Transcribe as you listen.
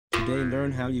Today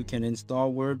learn how you can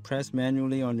install WordPress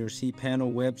manually on your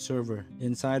cPanel web server.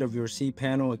 Inside of your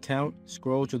cPanel account,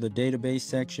 scroll to the database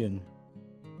section.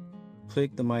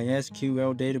 Click the My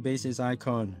SQL databases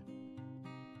icon.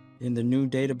 In the new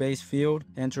database field,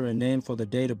 enter a name for the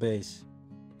database.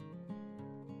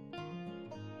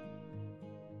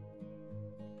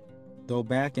 Go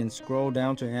back and scroll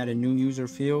down to add a new user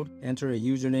field, enter a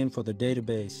username for the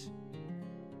database.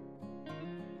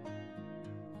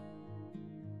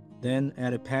 Then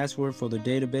add a password for the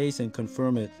database and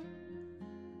confirm it.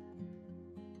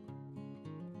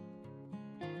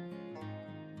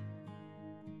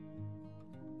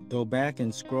 Go back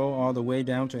and scroll all the way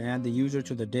down to add the user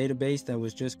to the database that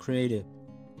was just created.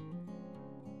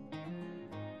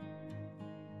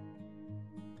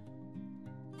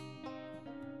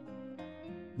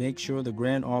 Make sure the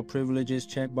Grant All Privileges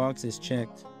checkbox is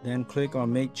checked, then click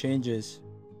on Make Changes.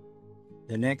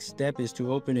 The next step is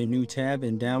to open a new tab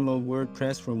and download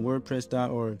WordPress from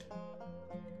wordpress.org.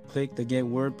 Click the Get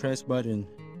WordPress button.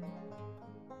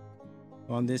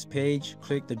 On this page,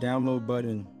 click the Download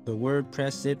button. The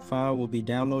WordPress zip file will be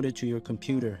downloaded to your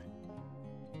computer.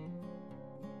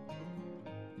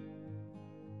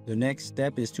 The next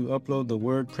step is to upload the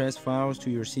WordPress files to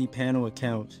your cPanel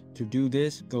account. To do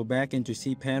this, go back into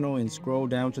cPanel and scroll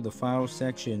down to the Files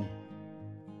section.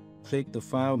 Click the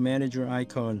File Manager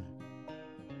icon.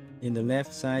 In the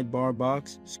left sidebar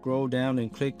box, scroll down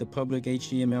and click the Public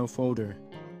HTML folder.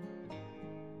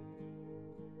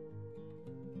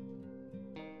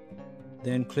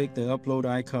 Then click the Upload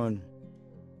icon.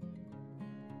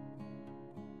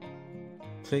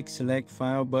 Click Select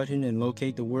File button and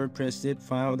locate the WordPress zip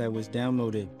file that was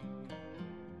downloaded.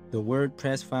 The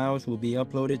WordPress files will be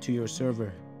uploaded to your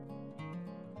server.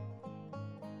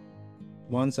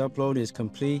 Once upload is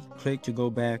complete, click to go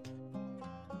back.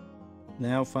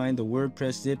 Now find the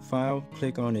WordPress zip file,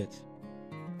 click on it.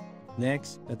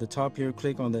 Next, at the top here,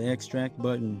 click on the Extract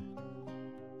button.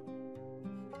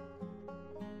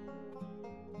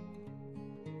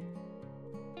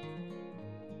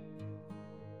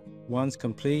 Once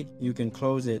complete, you can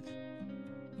close it.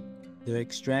 The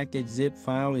extracted zip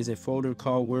file is a folder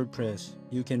called WordPress.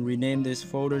 You can rename this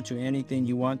folder to anything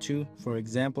you want to. For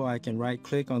example, I can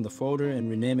right-click on the folder and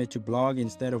rename it to Blog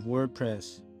instead of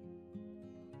WordPress.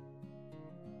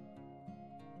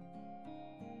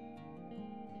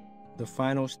 The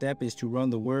final step is to run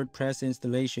the WordPress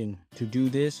installation. To do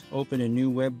this, open a new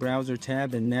web browser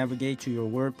tab and navigate to your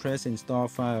WordPress install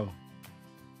file.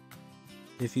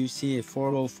 If you see a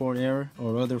 404 error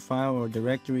or other file or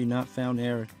directory not found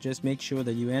error, just make sure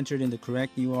that you entered in the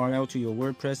correct URL to your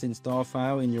WordPress install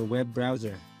file in your web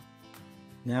browser.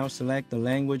 Now select the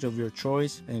language of your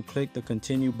choice and click the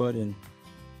Continue button.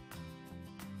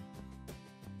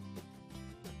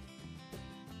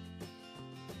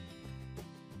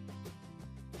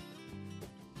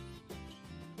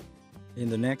 In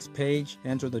the next page,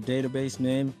 enter the database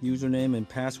name, username, and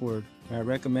password. I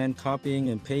recommend copying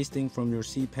and pasting from your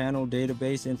cPanel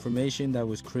database information that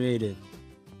was created.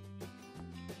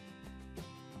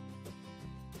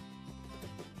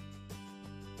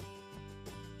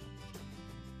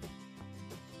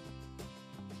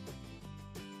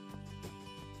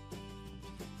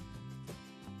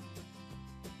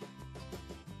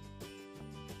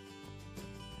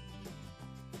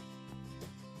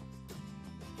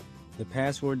 The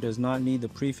password does not need the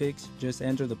prefix, just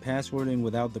enter the password in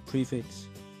without the prefix.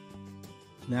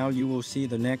 Now you will see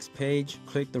the next page,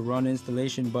 click the Run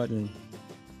Installation button.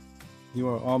 You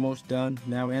are almost done.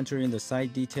 Now enter in the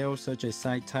site details such as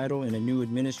site title and a new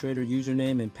administrator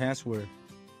username and password.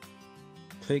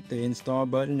 Click the Install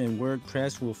button and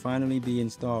WordPress will finally be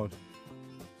installed.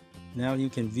 Now you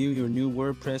can view your new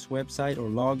WordPress website or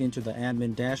log into the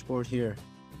admin dashboard here.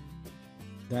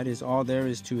 That is all there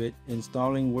is to it.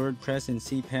 Installing WordPress in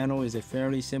cPanel is a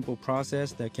fairly simple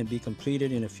process that can be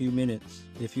completed in a few minutes.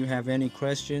 If you have any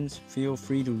questions, feel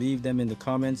free to leave them in the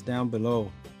comments down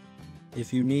below.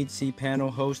 If you need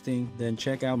cPanel hosting, then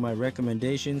check out my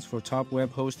recommendations for top web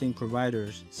hosting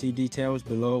providers. See details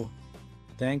below.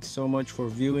 Thanks so much for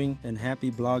viewing and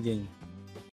happy blogging.